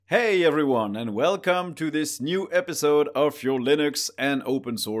Hey everyone, and welcome to this new episode of your Linux and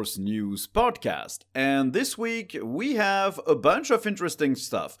open source news podcast. And this week we have a bunch of interesting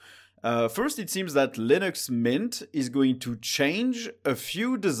stuff. First, it seems that Linux Mint is going to change a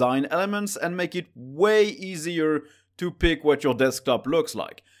few design elements and make it way easier to pick what your desktop looks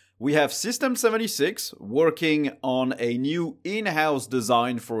like. We have System76 working on a new in-house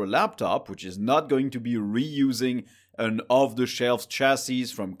design for a laptop, which is not going to be reusing an off-the-shelf chassis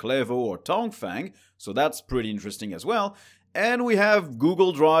from Clevo or Tongfang, so that's pretty interesting as well. And we have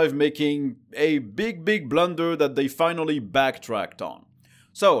Google Drive making a big blunder that they finally backtracked on.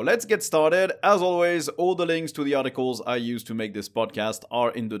 So let's get started. As always, all the links to the articles I use to make this podcast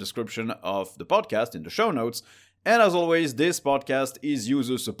are in the description of the podcast, in the show notes. And as always, this podcast is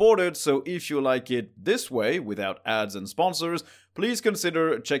user supported, so if you like it this way, without ads and sponsors, please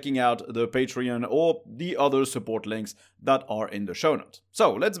consider checking out the Patreon or the other support links that are in the show notes.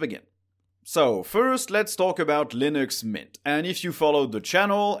 So let's begin. So first, let's talk about Linux Mint. And if you followed the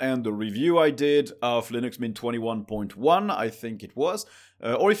channel and the review I did of Linux Mint 21.1, I think it was,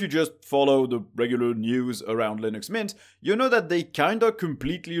 or if you just follow the regular news around Linux Mint, you know that they kinda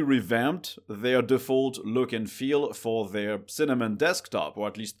completely revamped their default look and feel for their Cinnamon desktop, or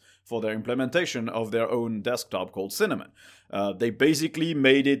at least for their implementation of their own desktop called Cinnamon. They basically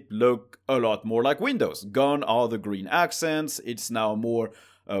made it look a lot more like Windows. Gone are the green accents, it's now more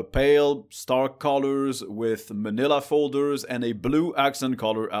pale, stark colors with manila folders and a blue accent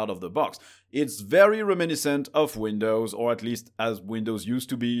color out of the box. It's very reminiscent of Windows, or at least as Windows used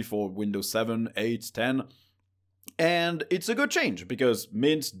to be for Windows 7, 8, 10. And it's a good change, because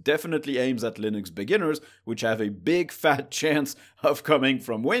Mint definitely aims at Linux beginners, which have a big fat chance of coming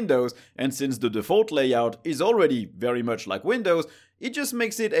from Windows, and since the default layout is already very much like Windows, it just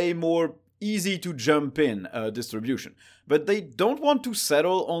makes it a more easy to jump in distribution. But they don't want to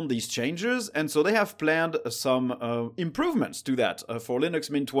settle on these changes, and so they have planned some improvements to that for Linux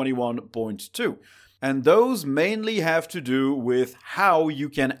Mint 21.2. And those mainly have to do with how you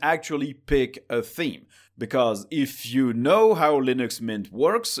can actually pick a theme. Because if you know how Linux Mint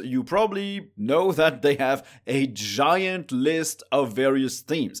works, you probably know that they have a giant list of various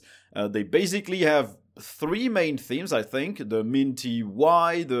themes. They basically have three main themes, I think: the Minty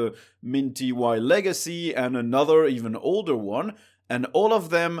Y, the Minty Y Legacy, and another even older one, and all of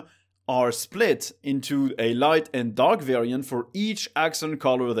them are split into a light and dark variant for each accent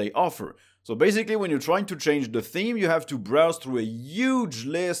color they offer. So basically, when you're trying to change the theme, you have to browse through a huge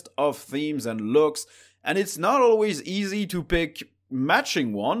list of themes and looks, and it's not always easy to pick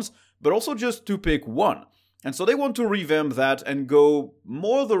matching ones, but also just to pick one. And so they want to revamp that and go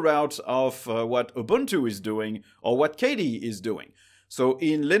more the route of what Ubuntu is doing or what KDE is doing. So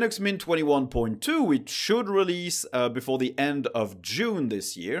in Linux Mint 21.2, which should release before the end of June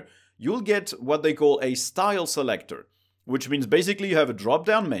this year, you'll get what they call a style selector, which means basically you have a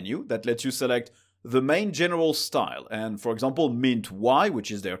drop-down menu that lets you select the main general style. And for example, Mint Y, which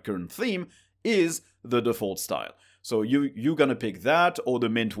is their current theme, is the default style. So you're gonna pick that, or the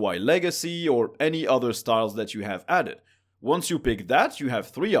Mint Y Legacy, or any other styles that you have added. Once you pick that, you have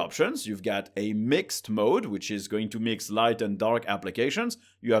three options. You've got a mixed mode, which is going to mix light and dark applications.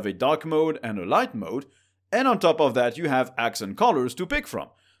 You have a dark mode and a light mode. And on top of that, you have accent colors to pick from.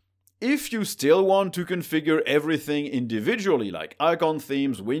 If you still want to configure everything individually, like icon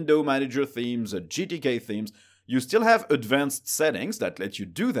themes, window manager themes, GTK themes, you still have advanced settings that let you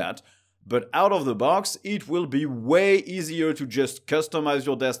do that. But out of the box, it will be way easier to just customize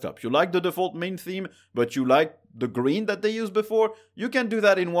your desktop. You like the default Mint theme, but you like the green that they used before, you can do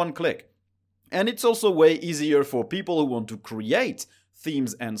that in one click. And it's also way easier for people who want to create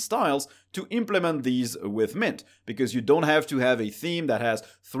themes and styles to implement these with Mint, because you don't have to have a theme that has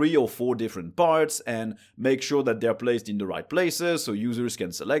 3 or 4 different parts and make sure that they're placed in the right places so users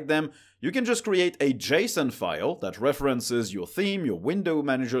can select them. You can just create a JSON file that references your theme, your window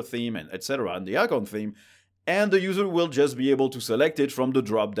manager theme, and etc., and the icon theme, and the user will just be able to select it from the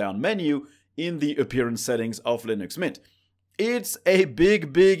drop-down menu in the appearance settings of Linux Mint. It's a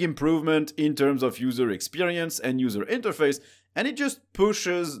big improvement in terms of user experience and user interface, and it just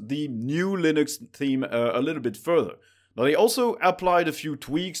pushes the new Linux theme a little bit further. Now, they also applied a few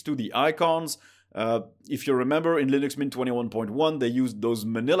tweaks to the icons. If you remember, in Linux Mint 21.1, they used those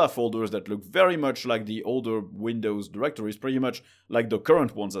manila folders that look very much like the older Windows directories, pretty much like the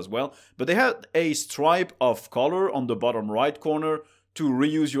current ones as well. But they had a stripe of color on the bottom right corner to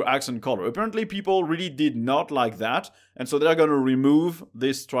reuse your accent color. Apparently, people really did not like that, and so they're going to remove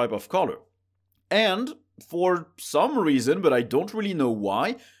this stripe of color. And for some reason, but I don't really know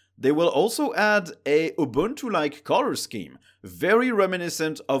why, They will also add a Ubuntu-like color scheme, very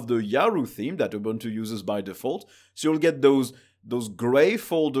reminiscent of the Yaru theme that Ubuntu uses by default. So you'll get those gray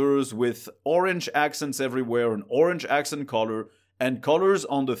folders with orange accents everywhere, an orange accent color, and colors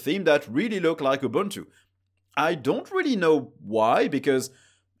on the theme that really look like Ubuntu. I don't really know why, because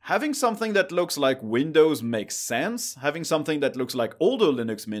having something that looks like Windows makes sense, having something that looks like older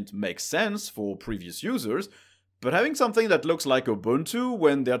Linux Mint makes sense for previous users, but having something that looks like Ubuntu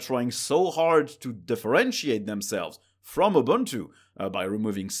when they're trying so hard to differentiate themselves from Ubuntu by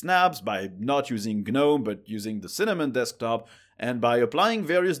removing snaps, by not using GNOME but using the Cinnamon desktop, and by applying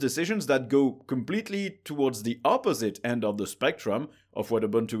various decisions that go completely towards the opposite end of the spectrum of what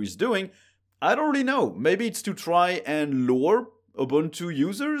Ubuntu is doing, I don't really know. Maybe it's to try and lure Ubuntu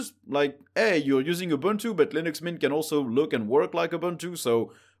users, like, hey, you're using Ubuntu, but Linux Mint can also look and work like Ubuntu,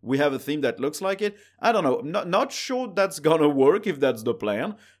 so we have a theme that looks like it. I don't know, not sure that's gonna work if that's the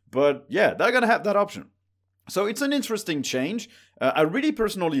plan, but yeah, they're gonna have that option. So it's an interesting change. I really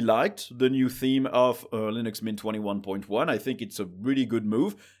personally liked the new theme of Linux Mint 21.1. I think it's a really good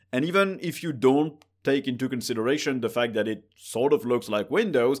move, and even if you don't take into consideration the fact that it sort of looks like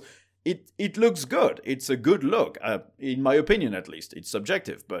Windows, it looks good. It's a good look, in my opinion at least. It's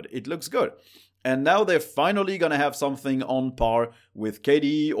subjective, but it looks good. And now they're finally going to have something on par with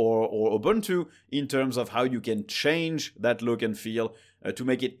KDE or Ubuntu in terms of how you can change that look and feel to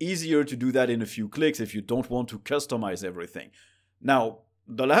make it easier to do that in a few clicks if you don't want to customize everything. Now,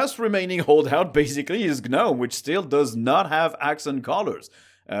 the last remaining holdout basically is GNOME, which still does not have accent colors.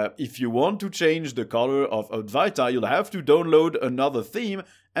 If you want to change the color of Advaita, you'll have to download another theme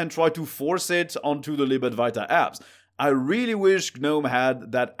and try to force it onto the libadwaita apps. I really wish GNOME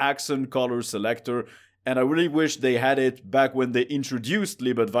had that accent color selector, and I really wish they had it back when they introduced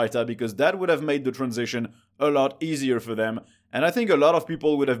libadwaita, because that would have made the transition a lot easier for them, and I think a lot of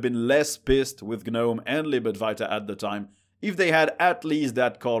people would have been less pissed with GNOME and libadwaita at the time if they had at least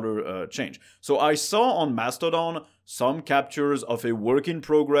that color change. So I saw on Mastodon some captures of a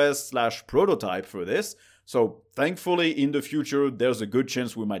work-in-progress / prototype for this, so thankfully in the future there's a good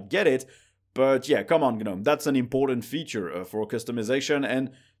chance we might get it. But yeah, come on GNOME, that's an important feature for customization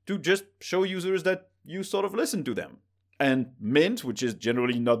and to just show users that you sort of listen to them. And Mint, which is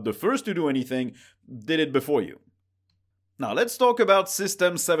generally not the first to do anything, did it before you. Now let's talk about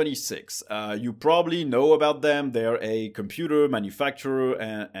System76. You probably know about them. They're a computer manufacturer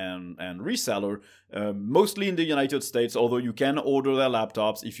and reseller, mostly in the United States, although you can order their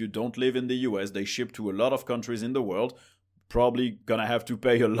laptops if you don't live in the US. They ship to a lot of countries in the world. Probably gonna have to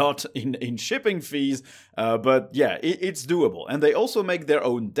pay a lot in shipping fees, but yeah, it's doable. And they also make their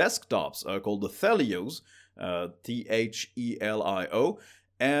own desktops called the Thelios, Thelio,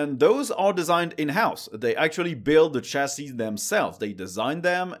 and those are designed in-house. They actually build the chassis themselves. They design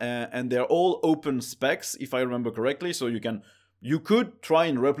them, and they're all open specs, if I remember correctly, so you could try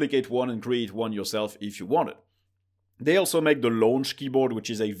and replicate one and create one yourself if you wanted. They also make the Launch keyboard, which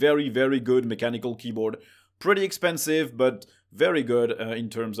is a very, very good mechanical keyboard. Pretty expensive, but very good in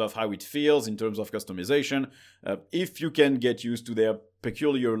terms of how it feels, in terms of customization, if you can get used to their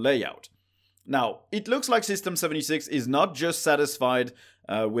peculiar layout. Now, it looks like System76 is not just satisfied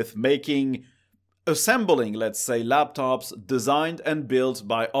with assembling, let's say, laptops designed and built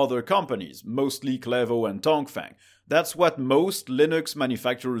by other companies, mostly Clevo and Tongfang. That's what most Linux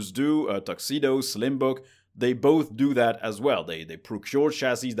manufacturers do, Tuxedo, Slimbook. They both do that as well. They procure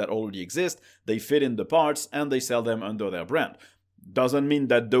chassis that already exist, they fit in the parts, and they sell them under their brand. Doesn't mean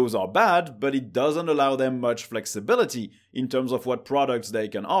that those are bad, but it doesn't allow them much flexibility in terms of what products they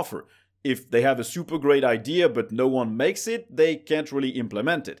can offer. If they have a super great idea but no one makes it, they can't really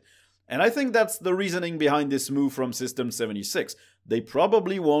implement it. And I think that's the reasoning behind this move from System76. They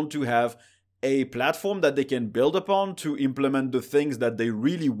probably want to have a platform that they can build upon to implement the things that they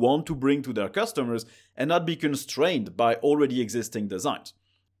really want to bring to their customers and not be constrained by already existing designs.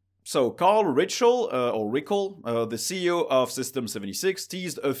 So Carl Ritschl, the CEO of System76,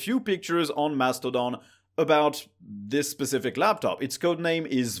 teased a few pictures on Mastodon about this specific laptop. Its codename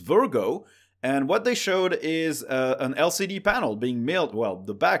is Virgo, and what they showed is an LCD panel being milled,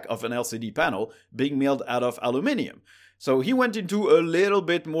 the back of an LCD panel being milled out of aluminium. So he went into a little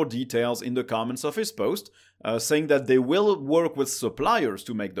bit more details in the comments of his post, saying that they will work with suppliers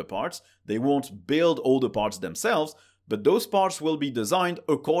to make the parts. They won't build all the parts themselves, but those parts will be designed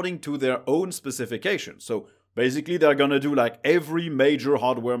according to their own specifications. So basically, they're going to do like every major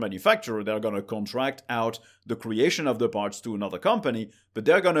hardware manufacturer. They're going to contract out the creation of the parts to another company, but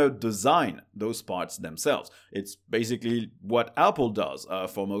they're going to design those parts themselves. It's basically what Apple does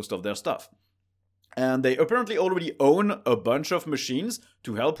for most of their stuff. And they apparently already own a bunch of machines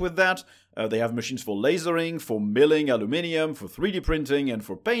to help with that. They have machines for lasering, for milling aluminium, for 3D printing, and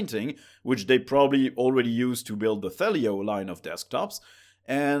for painting, which they probably already use to build the Thelio line of desktops.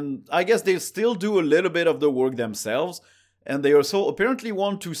 And I guess they still do a little bit of the work themselves. And they also apparently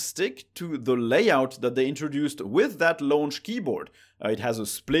want to stick to the layout that they introduced with that launch keyboard. It has a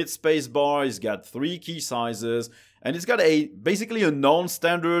split spacebar, it's got 3 key sizes, and it's got basically a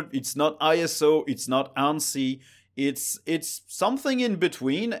non-standard. It's not ISO, it's not ANSI, it's something in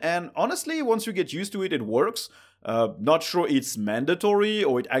between. And honestly, once you get used to it, it works. Not sure it's mandatory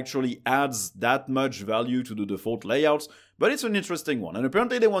or it actually adds that much value to the default layouts, but it's an interesting one. And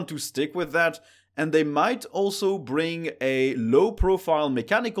apparently they want to stick with that. And they might also bring a low-profile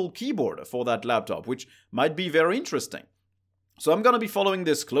mechanical keyboard for that laptop, which might be very interesting. So I'm going to be following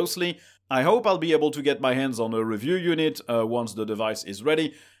this closely. I hope I'll be able to get my hands on a review unit once the device is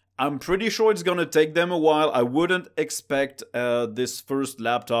ready. I'm pretty sure it's going to take them a while. I wouldn't expect this first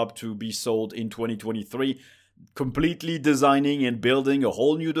laptop to be sold in 2023. Completely designing and building a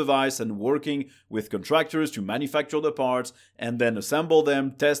whole new device and working with contractors to manufacture the parts and then assemble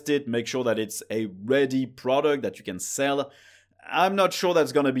them, test it, make sure that it's a ready product that you can sell. I'm not sure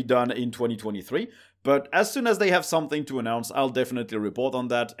that's going to be done in 2023, but as soon as they have something to announce, I'll definitely report on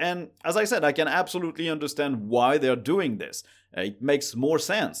that. And as I said, I can absolutely understand why they're doing this. It makes more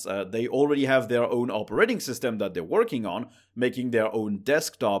sense. They already have their own operating system that they're working on, making their own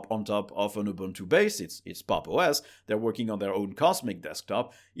desktop on top of an Ubuntu base. It's Pop! OS. They're working on their own Cosmic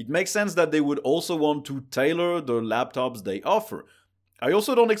desktop. It makes sense that they would also want to tailor the laptops they offer. I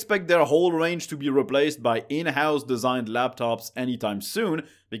also don't expect their whole range to be replaced by in-house designed laptops anytime soon,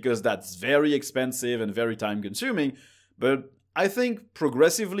 because that's very expensive and very time-consuming, but I think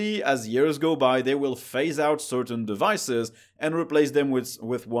progressively, as years go by, they will phase out certain devices and replace them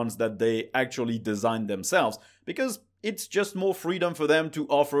with ones that they actually designed themselves, because it's just more freedom for them to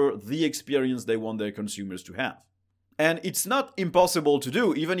offer the experience they want their consumers to have. And it's not impossible to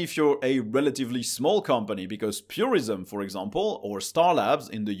do, even if you're a relatively small company, because Purism, for example, or Star Labs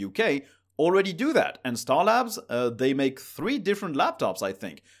in the UK already do that. And Star Labs, they make 3 different laptops, I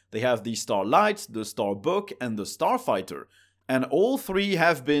think. They have the Starlight, the Starbook, and the Starfighter. And all 3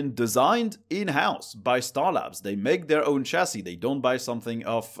 have been designed in-house by Star Labs. They make their own chassis. They don't buy something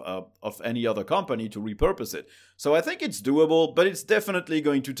of any other company to repurpose it. So I think it's doable, but it's definitely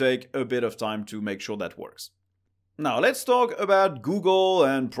going to take a bit of time to make sure that works. Now, let's talk about Google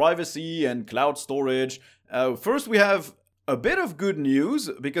and privacy and cloud storage. First, we have a bit of good news,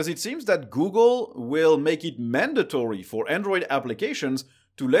 because it seems that Google will make it mandatory for Android applications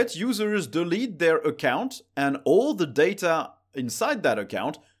to let users delete their account and all the data inside that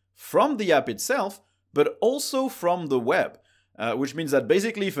account from the app itself, but also from the web. Which means that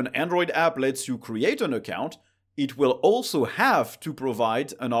basically if an Android app lets you create an account, it will also have to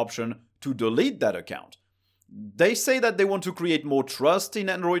provide an option to delete that account. They say that they want to create more trust in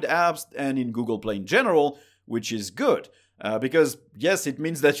Android apps and in Google Play in general, which is good. Because, yes, it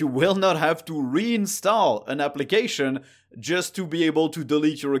means that you will not have to reinstall an application just to be able to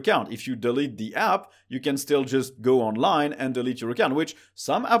delete your account. If you delete the app, you can still just go online and delete your account, which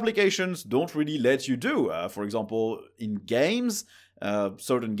some applications don't really let you do. For example, in games,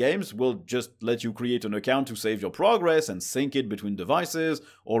 certain games will just let you create an account to save your progress and sync it between devices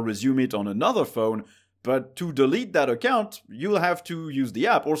or resume it on another phone. But to delete that account, you'll have to use the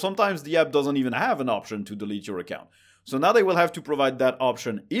app, or sometimes the app doesn't even have an option to delete your account. So now they will have to provide that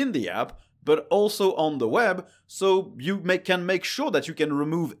option in the app, but also on the web, so you can make sure that you can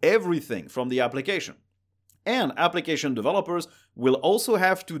remove everything from the application. And application developers will also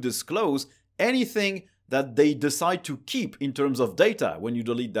have to disclose anything that they decide to keep in terms of data when you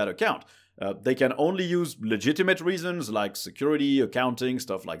delete that account. They can only use legitimate reasons like security, accounting,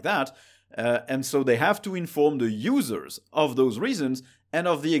 stuff like that. And so they have to inform the users of those reasons and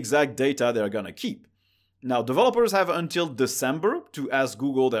of the exact data they're going to keep. Now, developers have until December to ask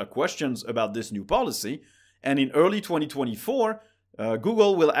Google their questions about this new policy, and in early 2024,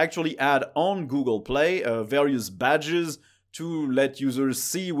 Google will actually add on Google Play various badges to let users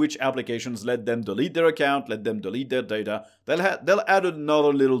see which applications let them delete their account, let them delete their data. They'll add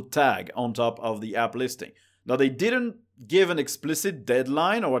another little tag on top of the app listing. Now, they didn't give an explicit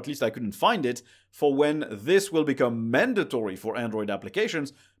deadline, or at least I couldn't find it, for when this will become mandatory for Android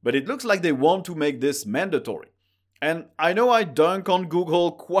applications, but it looks like they want to make this mandatory. And I know I dunk on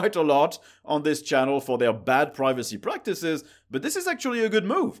Google quite a lot on this channel for their bad privacy practices, but this is actually a good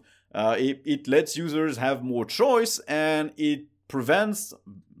move. It lets users have more choice, and it prevents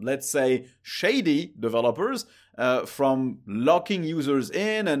let's say, shady developers from locking users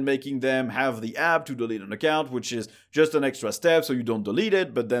in and making them have the app to delete an account, which is just an extra step so you don't delete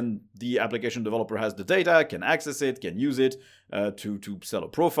it, but then the application developer has the data, can access it, can use it to sell a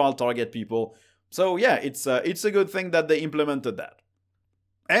profile, target people. So yeah, it's a good thing that they implemented that.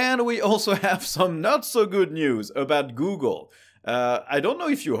 And we also have some not so good news about Google. I don't know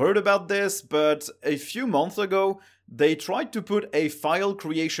if you heard about this, but a few months ago, they tried to put a file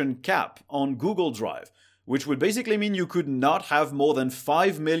creation cap on Google Drive, which would basically mean you could not have more than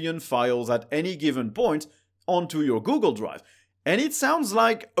 5 million files at any given point onto your Google Drive. And it sounds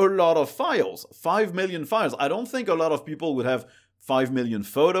like a lot of files, 5 million files. I don't think a lot of people would have 5 million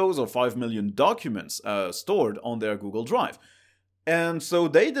photos or 5 million documents stored on their Google Drive. And so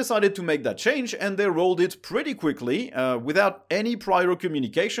they decided to make that change, and they rolled it pretty quickly without any prior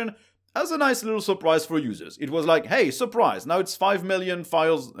communication as a nice little surprise for users. It was like, hey, surprise, now it's 5 million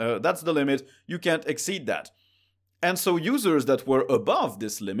files, that's the limit, you can't exceed that. And so users that were above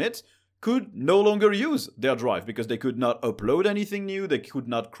this limit could no longer use their drive because they could not upload anything new, they could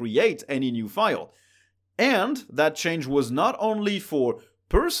not create any new file. And that change was not only for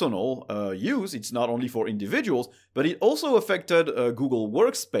personal use, it's not only for individuals, but it also affected Google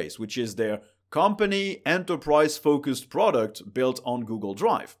Workspace, which is their company enterprise-focused product built on Google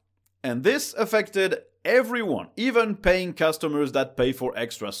Drive. And this affected everyone, even paying customers that pay for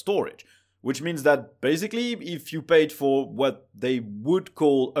extra storage, which means that basically if you paid for what they would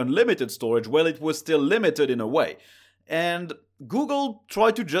call unlimited storage, well, it was still limited in a way. And Google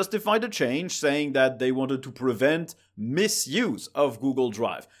tried to justify the change, saying that they wanted to prevent misuse of Google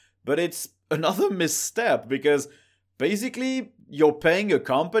Drive. But it's another misstep because basically you're paying a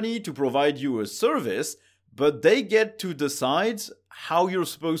company to provide you a service, but they get to decide how you're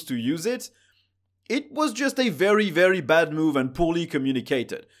supposed to use it. It was just a very, very bad move and poorly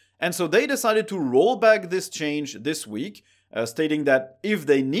communicated. And so they decided to roll back this change this week, stating that if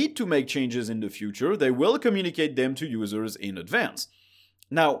they need to make changes in the future, they will communicate them to users in advance.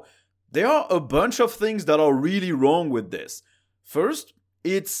 Now, there are a bunch of things that are really wrong with this. First,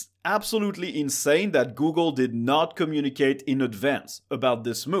 it's absolutely insane that Google did not communicate in advance about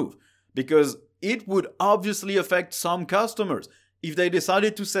this move, because it would obviously affect some customers. If they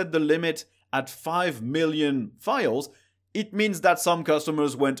decided to set the limit at 5 million files, it means that some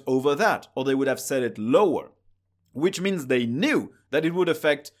customers went over that, or they would have set it lower. Which means they knew that it would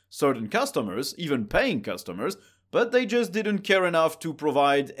affect certain customers, even paying customers, but they just didn't care enough to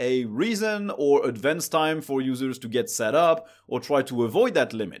provide a reason or advance time for users to get set up or try to avoid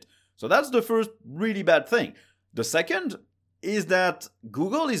that limit. So that's the first really bad thing. The second is that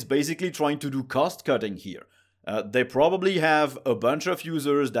Google is basically trying to do cost cutting here. They probably have a bunch of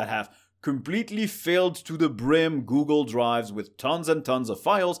users that have completely filled to the brim Google Drives with tons and tons of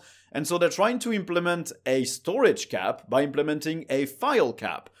files, and so they're trying to implement a storage cap by implementing a file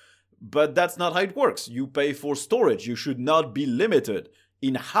cap. But that's not how it works. You pay for storage. You should not be limited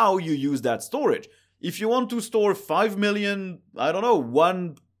in how you use that storage. If you want to store 5 million,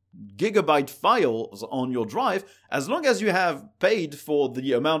 1 gigabyte files on your drive, as long as you have paid for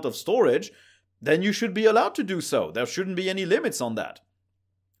the amount of storage, then you should be allowed to do so. There shouldn't be any limits on that.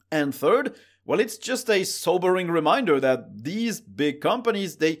 And third, well, it's just a sobering reminder that these big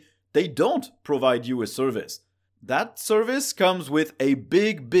companies, they don't provide you a service. That service comes with a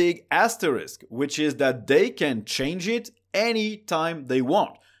big asterisk, which is that they can change it anytime they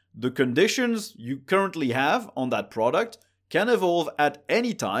want. The conditions you currently have on that product can evolve at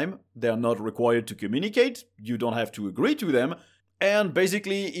any time. They're not required to communicate. You don't have to agree to them. And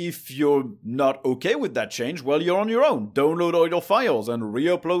basically, if you're not okay with that change, well, you're on your own. Download all your files and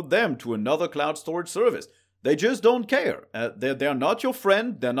re-upload them to another cloud storage service. They just don't care. They're not your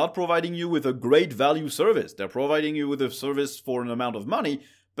friend. They're not providing you with a great value service. They're providing you with a service for an amount of money,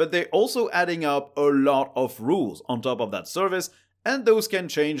 but they're also adding up a lot of rules on top of that service, and those can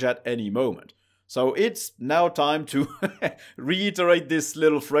change at any moment. So it's now time to reiterate this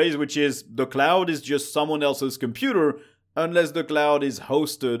little phrase, which is the cloud is just someone else's computer, unless the cloud is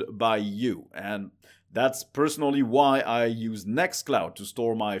hosted by you. And that's personally why I use Nextcloud to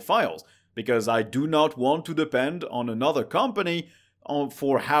store my files, because I do not want to depend on another company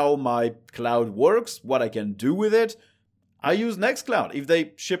for how my cloud works, what I can do with it. I use Nextcloud. If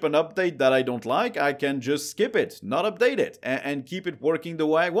they ship an update that I don't like, I can just skip it, not update it, and keep it working the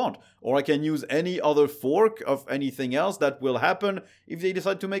way I want. Or I can use any other fork of anything else that will happen if they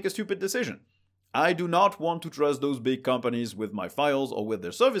decide to make a stupid decision. I do not want to trust those big companies with my files or with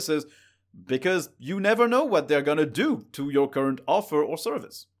their services, because you never know what they're gonna do to your current offer or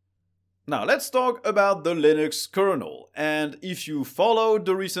service. Now, let's talk about the Linux kernel. And if you followed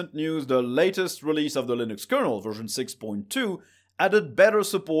the recent news, the latest release of the Linux kernel, version 6.2, added better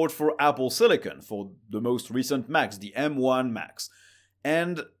support for Apple Silicon for the most recent Macs, the M1 Macs.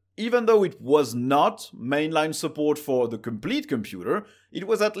 And even though it was not mainline support for the complete computer, it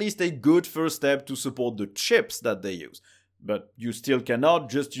was at least a good first step to support the chips that they use. But you still cannot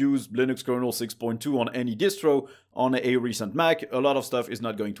just use Linux kernel 6.2 on any distro on a recent Mac. A lot of stuff is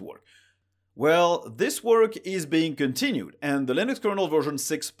not going to work. Well, this work is being continued, and the Linux kernel version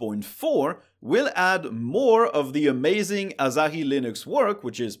 6.4 will add more of the amazing Asahi Linux work,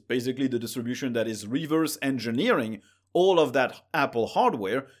 which is basically the distribution that is reverse engineering all of that Apple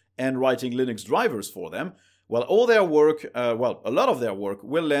hardware and writing Linux drivers for them. Well, all their work, a lot of their work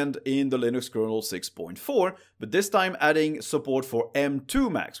will land in the Linux kernel 6.4, but this time adding support for M2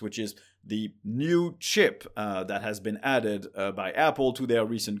 Macs, which is the new chip that has been added by Apple to their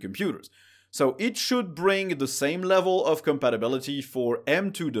recent computers. So it should bring the same level of compatibility for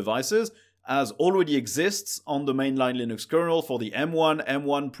M2 devices as already exists on the mainline Linux kernel for the M1,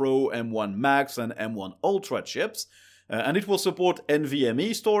 M1 Pro, M1 Max, and M1 Ultra chips. And it will support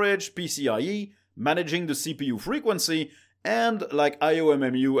NVMe storage, PCIe, managing the CPU frequency, and like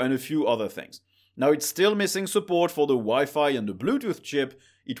IOMMU and a few other things. Now it's still missing support for the Wi-Fi and the Bluetooth chip.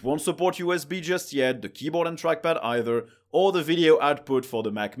 It won't support USB just yet, the keyboard and trackpad either, or the video output for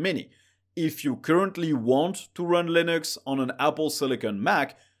the Mac Mini. If you currently want to run Linux on an Apple Silicon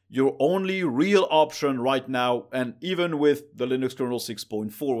Mac, your only real option right now, and even with the Linux kernel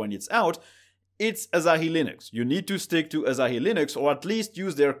 6.4 when it's out, it's Asahi Linux. You need to stick to Asahi Linux or at least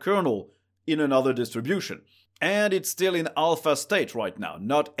use their kernel in another distribution. And it's still in alpha state right now.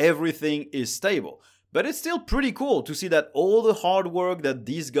 Not everything is stable. But it's still pretty cool to see that all the hard work that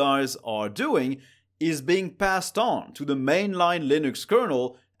these guys are doing is being passed on to the mainline Linux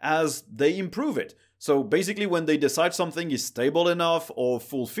kernel as they improve it. So basically when they decide something is stable enough or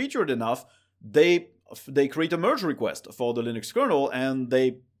full-featured enough, they create a merge request for the Linux kernel and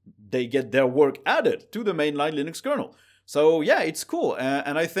they get their work added to the mainline Linux kernel. So yeah, it's cool.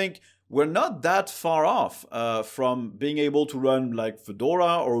 And I think we're not that far off from being able to run like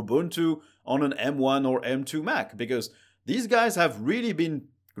Fedora or Ubuntu on an M1 or M2 Mac, because these guys have really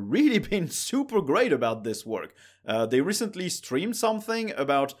been super great about this work. They recently streamed something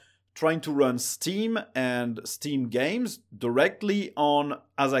about trying to run Steam and Steam games directly on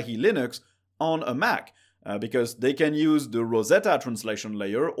Asahi Linux on a Mac, because they can use the Rosetta translation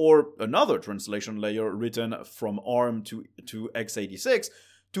layer or another translation layer written from ARM to x86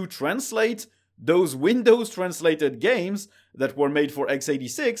 to translate those Windows translated games that were made for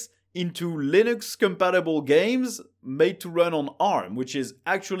x86 into Linux-compatible games made to run on ARM, which is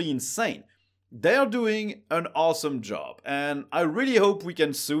actually insane. They're doing an awesome job, and I really hope we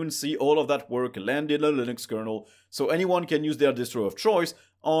can soon see all of that work land in a Linux kernel so anyone can use their distro of choice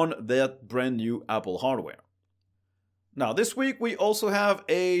on their brand new Apple hardware. Now, this week we also have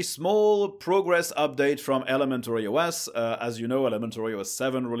a small progress update from Elementary OS. As you know, Elementary OS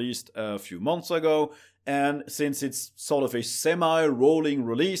 7 released a few months ago, and since it's sort of a semi-rolling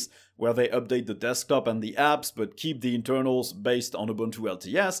release where they update the desktop and the apps but keep the internals based on Ubuntu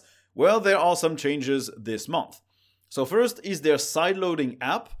LTS, well, there are some changes this month. So first is their sideloading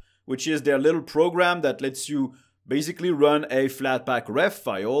app, which is their little program that lets you basically run a Flatpak ref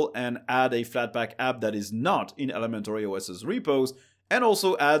file and add a Flatpak app that is not in Elementary OS's repos, and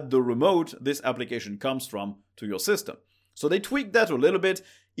also add the remote this application comes from to your system. So they tweaked that a little bit.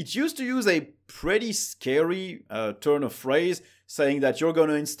 It used to use a pretty scary turn of phrase, saying that you're going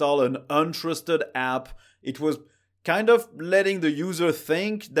to install an untrusted app. It was kind of letting the user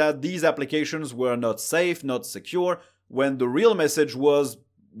think that these applications were not safe, not secure, when the real message was,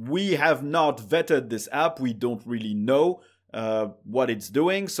 we have not vetted this app, we don't really know what it's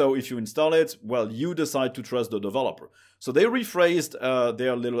doing, so if you install it, well, you decide to trust the developer. So they rephrased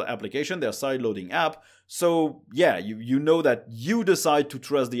their little application, their sideloading app, so yeah, you know that you decide to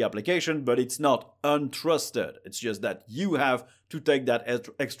trust the application, but it's not untrusted. It's just that you have to take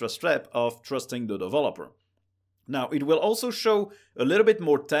that extra step of trusting the developer. Now, it will also show a little bit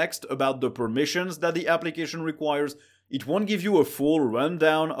more text about the permissions that the application requires. It won't give you a full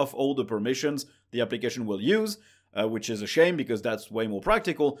rundown of all the permissions the application will use, which is a shame because that's way more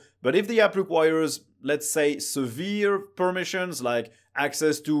practical. But if the app requires, let's say, severe permissions like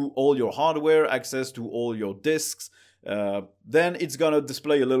access to all your hardware, access to all your disks, then it's gonna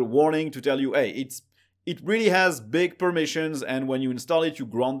display a little warning to tell you, hey, it really has big permissions, and when you install it, you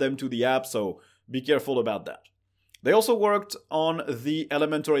grant them to the app, so be careful about that. They also worked on the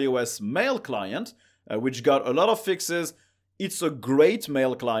Elementary OS mail client, which got a lot of fixes. it's a great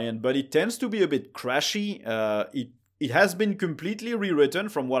mail client, but it tends to be a bit crashy. It has been completely rewritten,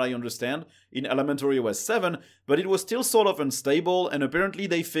 from what I understand, in Elementary OS 7, but it was still sort of unstable, and apparently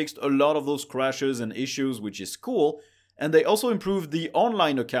they fixed a lot of those crashes and issues, which is cool. And they also improved the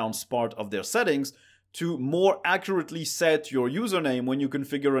online accounts part of their settings to more accurately set your username when you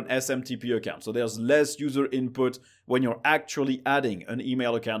configure an SMTP account. So there's less user input when you're actually adding an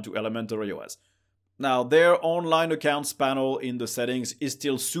email account to Elementary OS. Now, their online accounts panel in the settings is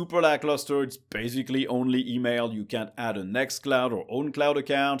still super lackluster. It's basically only email. You can't add a Nextcloud or OwnCloud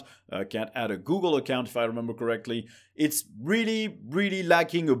account. Can't add a Google account, if I remember correctly. It's really, really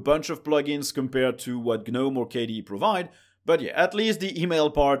lacking a bunch of plugins compared to what GNOME or KDE provide. But yeah, at least the email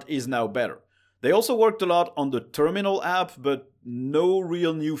part is now better. They also worked a lot on the Terminal app, but no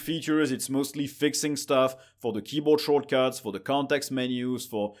real new features. It's mostly fixing stuff for the keyboard shortcuts, for the context menus,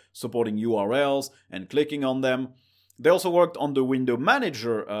 for supporting URLs and clicking on them. They also worked on the window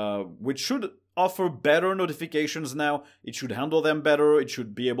manager, which should offer better notifications now. It should handle them better. It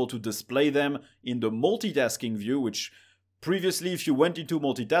should be able to display them in the multitasking view, which previously, if you went into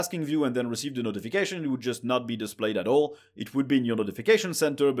multitasking view and then received a notification, it would just not be displayed at all. It would be in your notification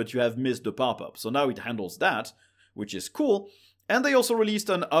center, but you have missed the pop-up. So now it handles that, which is cool. And they also released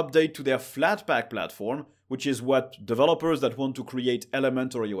an update to their Flatpak platform, which is what developers that want to create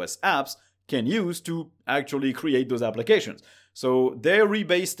Elementary OS apps can use to actually create those applications. So they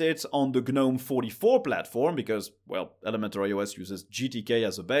rebased it on the GNOME 44 platform because, well, Elementary OS uses GTK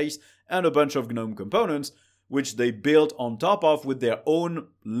as a base and a bunch of GNOME components, which they built on top of with their own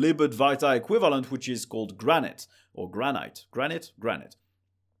libadwaita equivalent, which is called Granite, or Granite. Granite.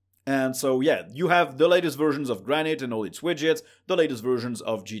 And so, yeah, you have the latest versions of Granite and all its widgets, the latest versions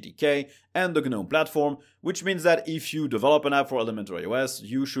of GTK and the GNOME platform, which means that if you develop an app for Elementary OS,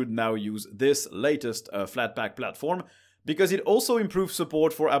 you should now use this latest Flatpak platform, because it also improves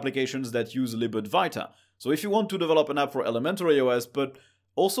support for applications that use libadwaita. So if you want to develop an app for Elementary OS, but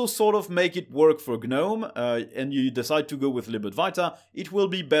also sort of make it work for GNOME, and you decide to go with libadwaita, it will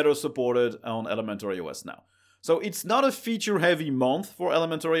be better supported on Elementary OS now. So it's not a feature-heavy month for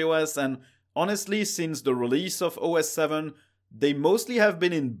Elementary OS, and honestly, since the release of OS 7, they mostly have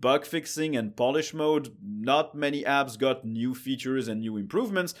been in bug fixing and polish mode. Not many apps got new features and new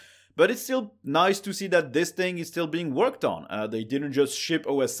improvements, but it's still nice to see that this thing is still being worked on. They didn't just ship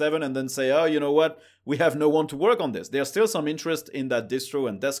OS 7 and then say, oh, you know what, we have no one to work on this. There's still some interest in that distro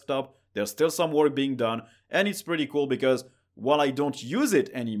and desktop. There's still some work being done, and it's pretty cool because while I don't use it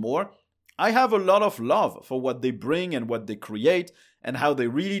anymore, I have a lot of love for what they bring and what they create and how they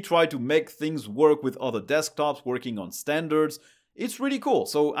really try to make things work with other desktops, working on standards. It's really cool,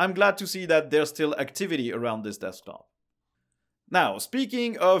 so I'm glad to see that there's still activity around this desktop. Now,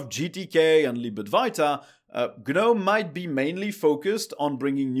 speaking of GTK and libadwaita, GNOME might be mainly focused on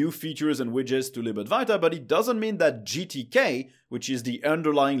bringing new features and widgets to libadwaita, but it doesn't mean that GTK, which is the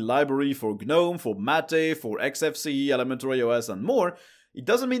underlying library for GNOME, for Mate, for XFCE, Elementary OS, and more, it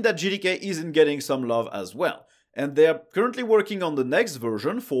doesn't mean that GTK isn't getting some love as well. And they're currently working on the next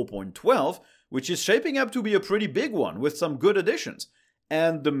version, 4.12, which is shaping up to be a pretty big one with some good additions.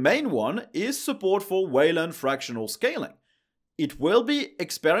 And the main one is support for Wayland fractional scaling. It will be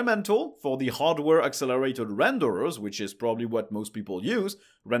experimental for the hardware-accelerated renderers, which is probably what most people use,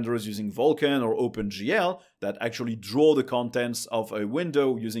 renderers using Vulkan or OpenGL that actually draw the contents of a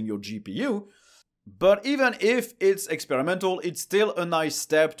window using your GPU. But even if it's experimental, it's still a nice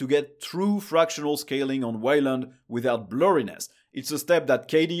step to get true fractional scaling on Wayland without blurriness. It's a step that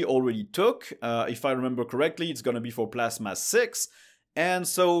KDE already took. If I remember correctly, it's going to be for Plasma 6. And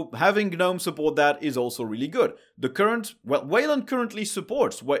so having GNOME support that is also really good. Wayland currently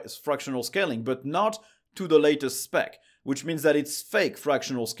supports fractional scaling, but not to the latest spec, which means that it's fake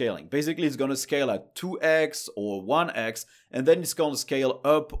fractional scaling. Basically, it's going to scale at 2x or 1x, and then it's going to scale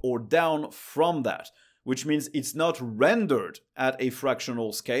up or down from that, which means it's not rendered at a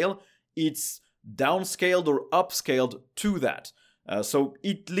fractional scale, it's downscaled or upscaled to that. So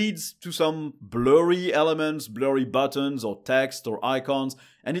it leads to some blurry elements, blurry buttons or text or icons,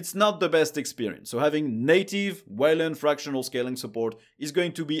 and it's not the best experience. So having native Wayland fractional scaling support is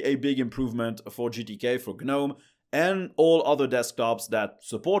going to be a big improvement for GTK, for GNOME, and all other desktops that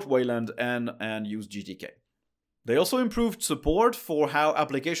support Wayland and use GTK. They also improved support for how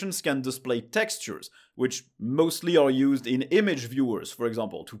applications can display textures, which mostly are used in image viewers, for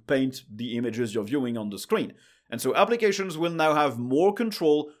example, to paint the images you're viewing on the screen. And so applications will now have more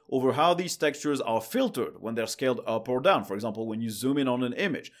control over how these textures are filtered when they're scaled up or down, for example, when you zoom in on an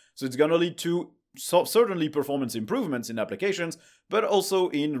image. So it's going to lead to certainly performance improvements in applications, but also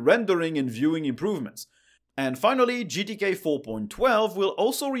in rendering and viewing improvements. And finally, GTK 4.12 will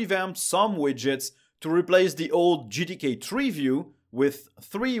also revamp some widgets to replace the old GTK tree view with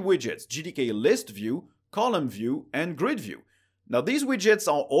 3 widgets: GTK list view, column view, and grid view. Now, these widgets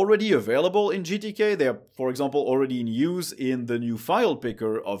are already available in GTK. They are, for example, already in use in the new file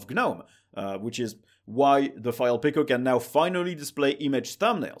picker of GNOME, which is why the file picker can now finally display image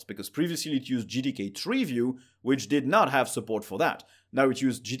thumbnails, because previously it used GTK tree view, which did not have support for that. Now it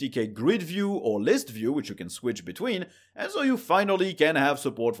used GTK grid view or list view, which you can switch between, and so you finally can have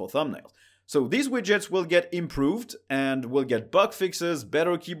support for thumbnails. So these widgets will get improved and will get bug fixes,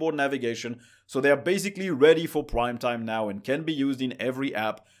 better keyboard navigation, so they are basically ready for prime time now and can be used in every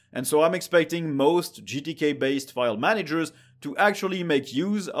app. And so I'm expecting most GTK-based file managers to actually make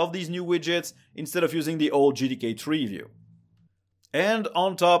use of these new widgets instead of using the old GTK tree view. And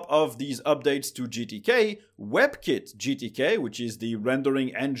on top of these updates to GTK, WebKit GTK, which is the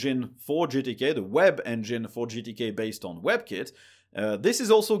rendering engine for GTK, the web engine for GTK based on WebKit, this is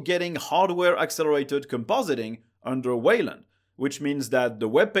also getting hardware-accelerated compositing under Wayland, which means that the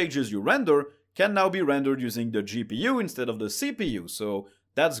web pages you render can now be rendered using the GPU instead of the CPU. So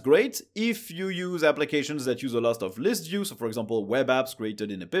that's great if you use applications that use a lot of list view, so for example web apps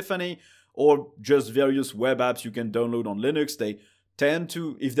created in Epiphany, or just various web apps you can download on Linux. They tend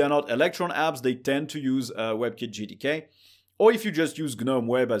to, if they're not Electron apps, they tend to use WebKit GTK. Or if you just use GNOME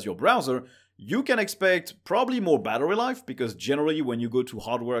Web as your browser, you can expect probably more battery life, because generally when you go to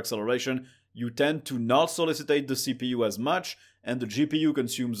hardware acceleration, you tend to not solicitate the CPU as much, and the GPU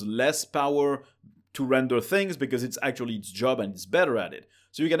consumes less power to render things because it's actually its job and it's better at it.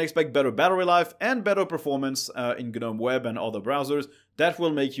 So you can expect better battery life and better performance in GNOME Web and other browsers that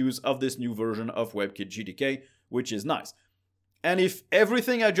will make use of this new version of WebKit GTK, which is nice. And if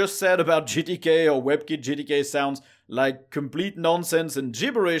everything I just said about GTK or WebKit GTK sounds like complete nonsense and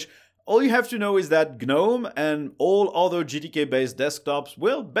gibberish, all you have to know is that GNOME and all other GTK-based desktops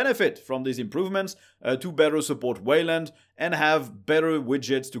will benefit from these improvements to better support Wayland and have better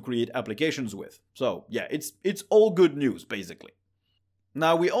widgets to create applications with. So yeah, it's all good news, basically.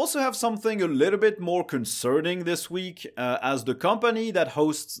 Now, we also have something a little bit more concerning this week, as the company that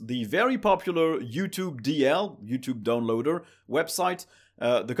hosts the very popular YouTube DL, YouTube Downloader website,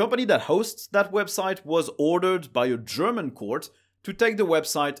 the company that hosts that website was ordered by a German court to take the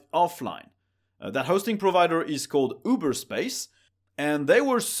website offline. That hosting provider is called Uberspace, and they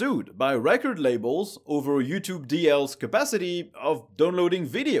were sued by record labels over YouTube DL's capacity of downloading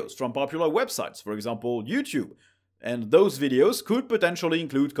videos from popular websites, for example YouTube. And those videos could potentially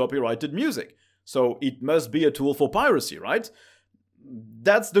include copyrighted music. So it must be a tool for piracy, right?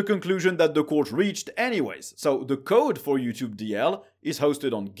 That's the conclusion that the court reached anyways. So the code for YouTube DL is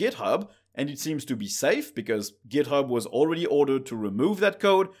hosted on GitHub, and it seems to be safe because GitHub was already ordered to remove that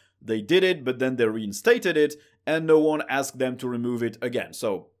code. They did it, but then they reinstated it, and no one asked them to remove it again.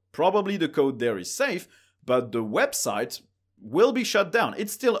 So probably the code there is safe, but the website will be shut down.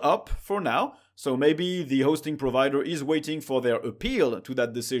 It's still up for now, so maybe the hosting provider is waiting for their appeal to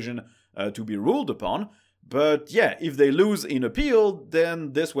that decision to be ruled upon. But yeah, if they lose in appeal,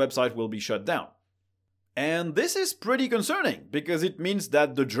 then this website will be shut down. And this is pretty concerning, because it means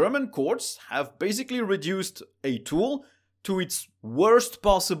that the German courts have basically reduced a tool to its worst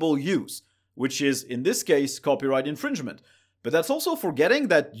possible use, which is, in this case, copyright infringement. But that's also forgetting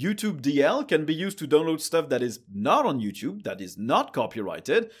that YouTube DL can be used to download stuff that is not on YouTube, that is not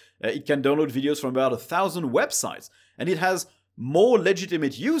copyrighted. It can download videos from about 1,000 websites, and it has more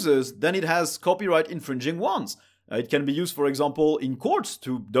legitimate users than it has copyright infringing ones. It can be used, for example, in courts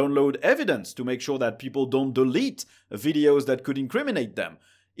to download evidence to make sure that people don't delete videos that could incriminate them.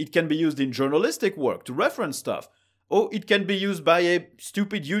 It can be used in journalistic work to reference stuff. Or it can be used by a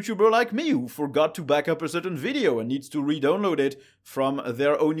stupid YouTuber like me who forgot to back up a certain video and needs to re-download it from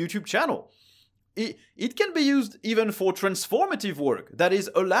their own YouTube channel. It can be used even for transformative work that is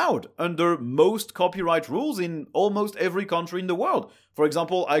allowed under most copyright rules in almost every country in the world. For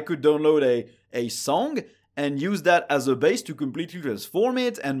example, I could download a song and use that as a base to completely transform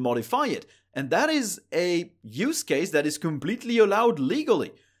it and modify it. And that is a use case that is completely allowed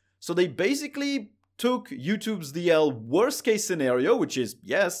legally. So they basically took YouTube's DL worst case scenario, which is,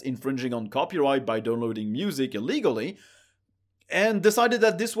 yes, infringing on copyright by downloading music illegally, and decided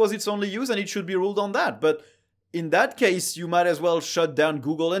that this was its only use and it should be ruled on that. But in that case, you might as well shut down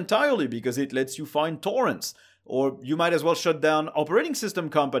Google entirely because it lets you find torrents. Or you might as well shut down operating system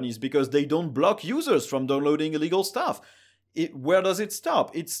companies because they don't block users from downloading illegal stuff. Where does it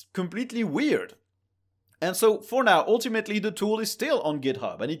stop? It's completely weird. And so, for now, ultimately the tool is still on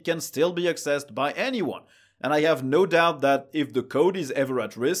GitHub and it can still be accessed by anyone. And I have no doubt that if the code is ever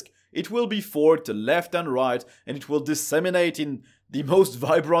at risk, it will be forked left and right, and it will disseminate in the most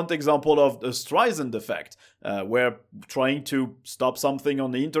vibrant example of the Streisand effect, where trying to stop something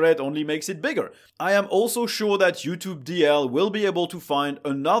on the internet only makes it bigger. I am also sure that YouTube DL will be able to find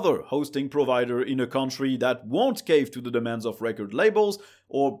another hosting provider in a country that won't cave to the demands of record labels,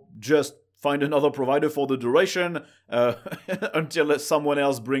 or just find another provider for the duration until someone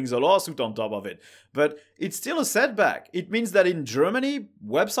else brings a lawsuit on top of it. But it's still a setback. It means that in Germany,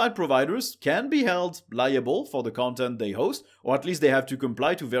 website providers can be held liable for the content they host, or at least they have to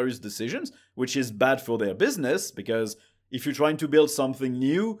comply to various decisions, which is bad for their business, because if you're trying to build something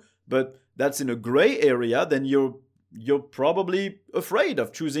new, but that's in a gray area, then you're probably afraid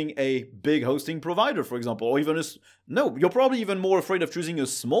of choosing a big hosting provider, for example, or even you're probably even more afraid of choosing a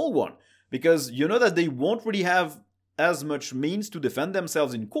small one, because you know that they won't really have as much means to defend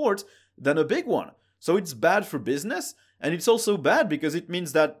themselves in court than a big one. So it's bad for business, and it's also bad because it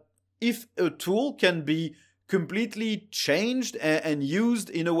means that if a tool can be completely changed and used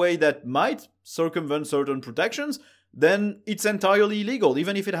in a way that might circumvent certain protections, then it's entirely illegal,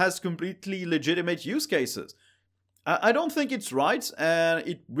 even if it has completely legitimate use cases. I don't think it's right, and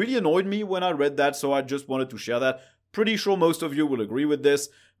it really annoyed me when I read that, so I just wanted to share that. Pretty sure most of you will agree with this.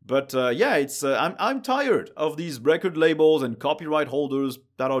 But I'm tired of these record labels and copyright holders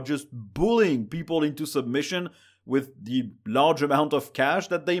that are just bullying people into submission with the large amount of cash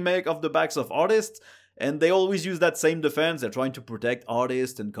that they make off the backs of artists. And they always use that same defense. They're trying to protect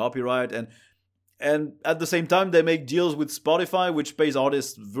artists and copyright. And at the same time, they make deals with Spotify, which pays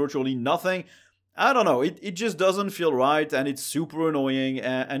artists virtually nothing. I don't know. It just doesn't feel right. And it's super annoying.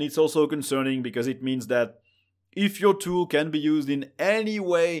 And it's also concerning because it means that if your tool can be used in any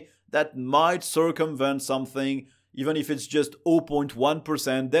way that might circumvent something, even if it's just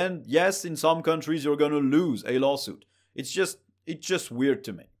 0.1%, then yes, in some countries you're going to lose a lawsuit. It's just weird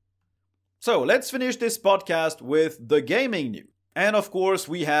to me. So let's finish this podcast with the gaming news. And of course,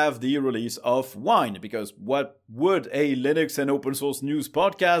 we have the release of Wine, because what would a Linux and open source news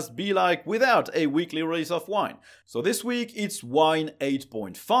podcast be like without a weekly release of Wine? So this week, it's Wine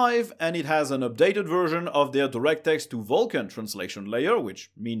 8.5, and it has an updated version of their DirectX to Vulkan translation layer,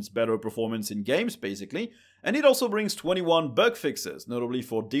 which means better performance in games, basically. And it also brings 21 bug fixes, notably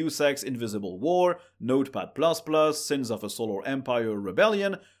for Deus Ex Invisible War, Notepad++, Sins of a Solar Empire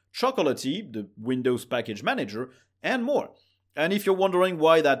Rebellion, Chocolatey, the Windows package manager, and more. And if you're wondering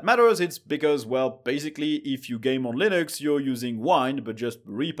why that matters, it's because, well, basically, if you game on Linux, you're using Wine, but just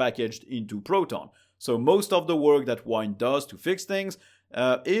repackaged into Proton. So most of the work that Wine does to fix things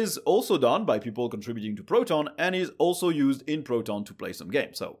is also done by people contributing to Proton, and is also used in Proton to play some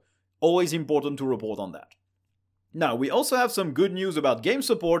games. So always important to report on that. Now, we also have some good news about game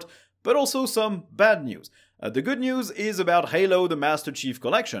support, but also some bad news. The good news is about Halo the Master Chief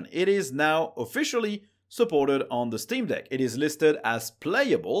Collection. It is now officially supported on the Steam Deck. It is listed as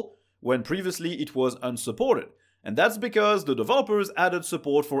playable when previously it was unsupported. And that's because the developers added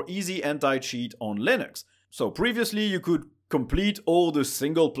support for easy anti-cheat on Linux. So previously you could complete all the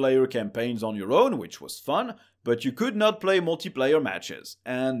single-player campaigns on your own, which was fun, but you could not play multiplayer matches.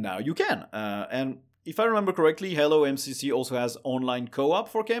 And now you can. And if I remember correctly, Halo MCC also has online co-op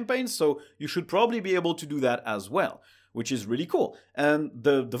for campaigns, so you should probably be able to do that as well, which is really cool. And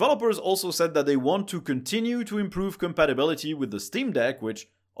the developers also said that they want to continue to improve compatibility with the Steam Deck, which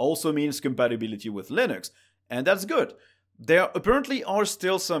also means compatibility with Linux. And that's good. There apparently are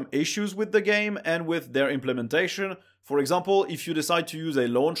still some issues with the game and with their implementation. For example, if you decide to use a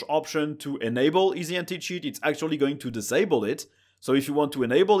launch option to enable Easy Anti-Cheat, it's actually going to disable it. So if you want to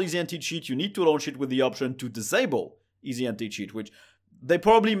enable Easy Anti-Cheat, you need to launch it with the option to disable Easy Anti-Cheat, which they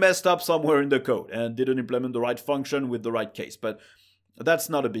probably messed up somewhere in the code and didn't implement the right function with the right case, but that's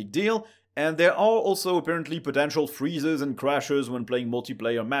not a big deal. And there are also apparently potential freezes and crashes when playing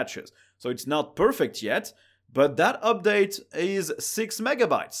multiplayer matches. So it's not perfect yet, but that update is 6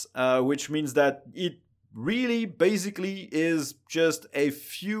 megabytes, which means that it really basically is just a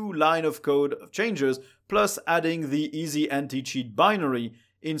few line of code changes, plus adding the Easy Anti-Cheat binary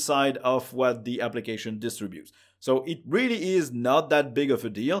inside of what the application distributes. So it really is not that big of a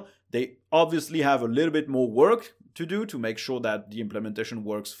deal. They obviously have a little bit more work to do to make sure that the implementation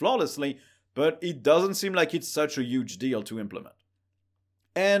works flawlessly, but it doesn't seem like it's such a huge deal to implement.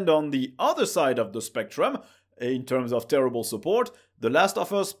 And on the other side of the spectrum, in terms of terrible support, The Last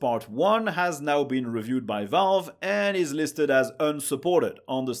of Us Part 1 has now been reviewed by Valve and is listed as unsupported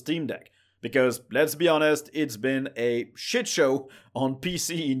on the Steam Deck. Because, let's be honest, it's been a shit show on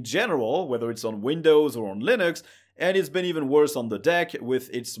PC in general, whether it's on Windows or on Linux, and it's been even worse on the deck with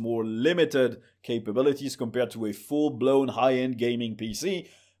its more limited capabilities compared to a full-blown high-end gaming PC.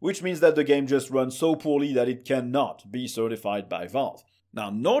 which means that the game just runs so poorly that it cannot be certified by Valve. Now,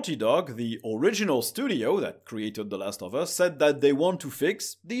 Naughty Dog, the original studio that created The Last of Us, said that they want to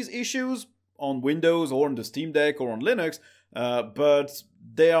fix these issues on Windows or on the Steam Deck or on Linux, but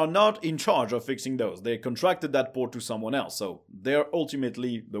they are not in charge of fixing those. They contracted that port to someone else, so they're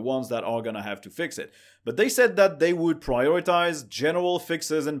ultimately the ones that are gonna have to fix it. But they said that they would prioritize general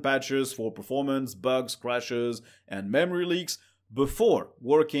fixes and patches for performance, bugs, crashes, and memory leaks before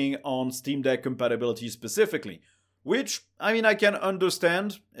working on Steam Deck compatibility specifically. Which, I mean, I can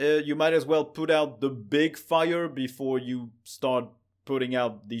understand. You might as well put out the big fire before you start putting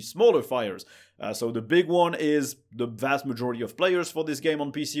out the smaller fires. So the big one is the vast majority of players for this game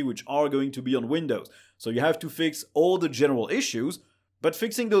on PC, which are going to be on Windows. So you have to fix all the general issues, but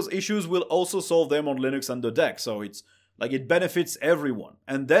fixing those issues will also solve them on Linux and the deck. So it's like it benefits everyone.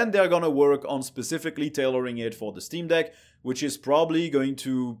 And then they're gonna work on specifically tailoring it for the Steam Deck, which is probably going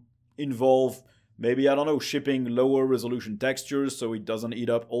to involve maybe, I don't know, shipping lower resolution textures so it doesn't eat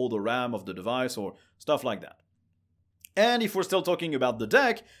up all the RAM of the device or stuff like that. And if we're still talking about the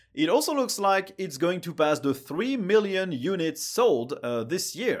deck, it also looks like it's going to pass the 3 million units sold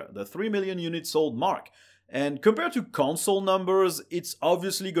this year, the 3 million units sold mark. And compared to console numbers, it's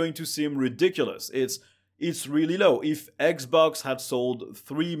obviously going to seem ridiculous. It's really low. If Xbox had sold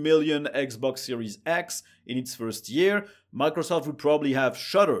 3 million Xbox Series X in its first year, Microsoft would probably have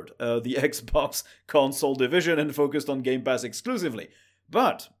shuttered the Xbox console division and focused on Game Pass exclusively.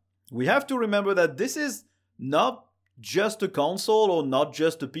 But we have to remember that this is not just a console or not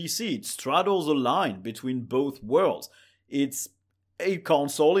just a PC. It straddles a line between both worlds. It's a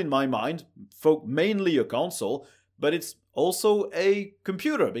console in my mind, mainly a console, but it's also a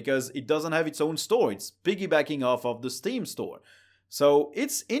computer because it doesn't have its own store. It's piggybacking off of the Steam store. So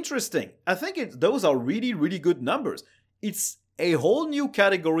it's interesting. I think those are really, really good numbers. It's a whole new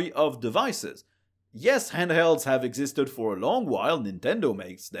category of devices. Yes, handhelds have existed for a long while. Nintendo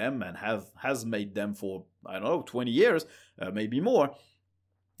makes them and has made them for, I don't know, 20 years, maybe more.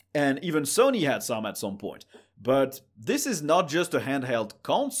 And even Sony had some at some point. But this is not just a handheld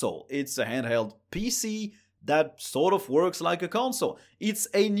console. It's a handheld PC that sort of works like a console. It's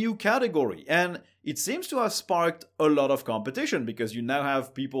a new category, and it seems to have sparked a lot of competition because you now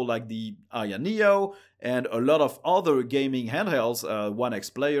have people like the Aya Neo and a lot of other gaming handhelds, One X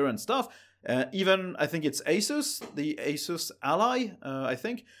Player and stuff. Even, I think it's Asus, the Asus Ally, I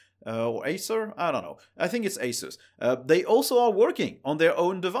think, or Acer, I don't know. I think it's Asus. They also are working on their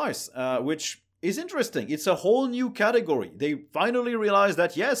own device, which is interesting. It's a whole new category. They finally realized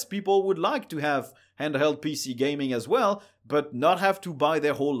that, yes, people would like to have handheld PC gaming as well, but not have to buy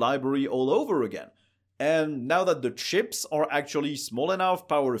their whole library all over again. And now that the chips are actually small enough,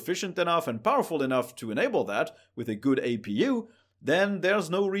 power efficient enough, and powerful enough to enable that with a good APU, then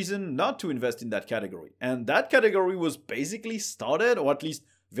there's no reason not to invest in that category. And that category was basically started, or at least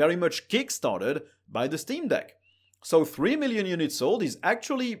very much kick-started, by the Steam Deck. So 3 million units sold is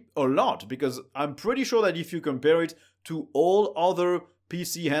actually a lot, because I'm pretty sure that if you compare it to all other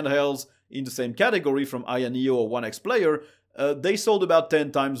PC handhelds in the same category from Aya Neo or One X Player, they sold about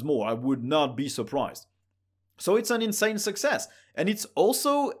 10 times more. I would not be surprised. So it's an insane success. And it's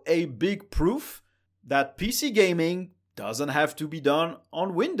also a big proof that PC gaming doesn't have to be done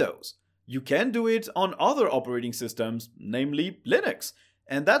on Windows. You can do it on other operating systems, namely Linux.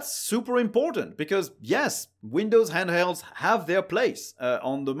 And that's super important because, yes, Windows handhelds have their place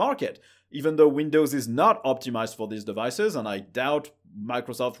on the market, even though Windows is not optimized for these devices, and I doubt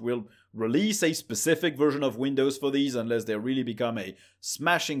Microsoft will release a specific version of Windows for these unless they really become a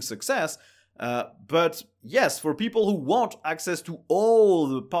smashing success. But yes, for people who want access to all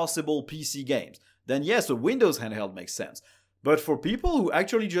the possible PC games, then yes, a Windows handheld makes sense. But for people who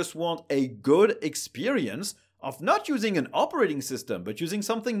actually just want a good experience of not using an operating system, but using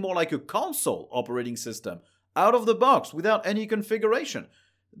something more like a console operating system, out of the box, without any configuration,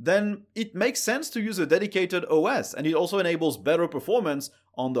 then it makes sense to use a dedicated OS, and it also enables better performance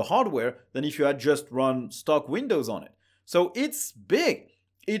on the hardware than if you had just run stock Windows on it. So it's big.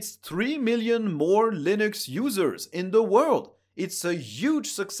 It's 3 million more Linux users in the world. It's a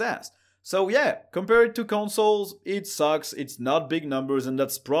huge success. So yeah, compared to consoles, it sucks, it's not big numbers, and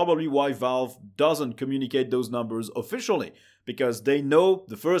that's probably why Valve doesn't communicate those numbers officially, because they know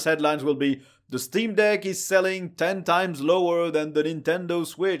the first headlines will be, the Steam Deck is selling 10 times lower than the Nintendo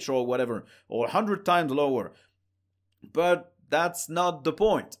Switch or whatever, or 100 times lower. But that's not the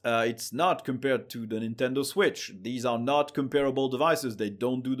point. It's not compared to the Nintendo Switch. These are not comparable devices. They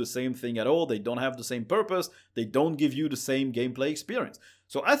don't do the same thing at all. They don't have the same purpose. They don't give you the same gameplay experience.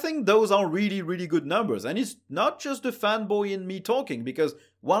 So I think those are really, really good numbers. And it's not just the fanboy in me talking, because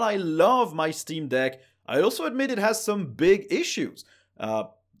while I love my Steam Deck, I also admit it has some big issues.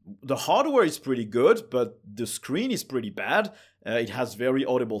 The hardware is pretty good, but the screen is pretty bad. It has very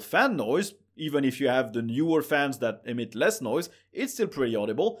audible fan noise. Even if you have the newer fans that emit less noise, it's still pretty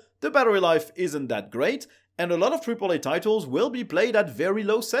audible. The battery life isn't that great, and a lot of AAA titles will be played at very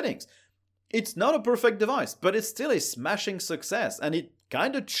low settings. It's not a perfect device, but it's still a smashing success, and it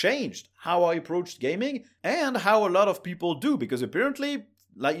kind of changed how I approached gaming and how a lot of people do, because apparently,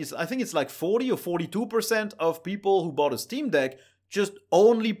 I think it's like 40 or 42% of people who bought a Steam Deck just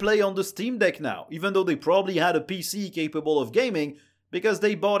only play on the Steam Deck now, even though they probably had a PC capable of gaming, because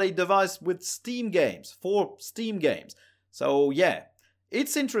they bought a device with Steam games, for Steam games. So yeah,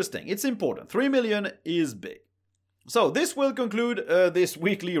 it's interesting, it's important. 3 million is big. So this will conclude this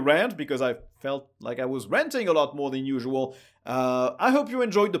weekly rant, because I felt like I was ranting a lot more than usual. I hope you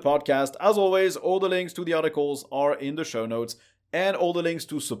enjoyed the podcast. As always, all the links to the articles are in the show notes, and all the links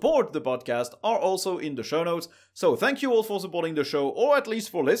to support the podcast are also in the show notes. So thank you all for supporting the show, or at least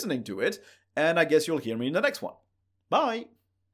for listening to it, and I guess you'll hear me in the next one. Bye!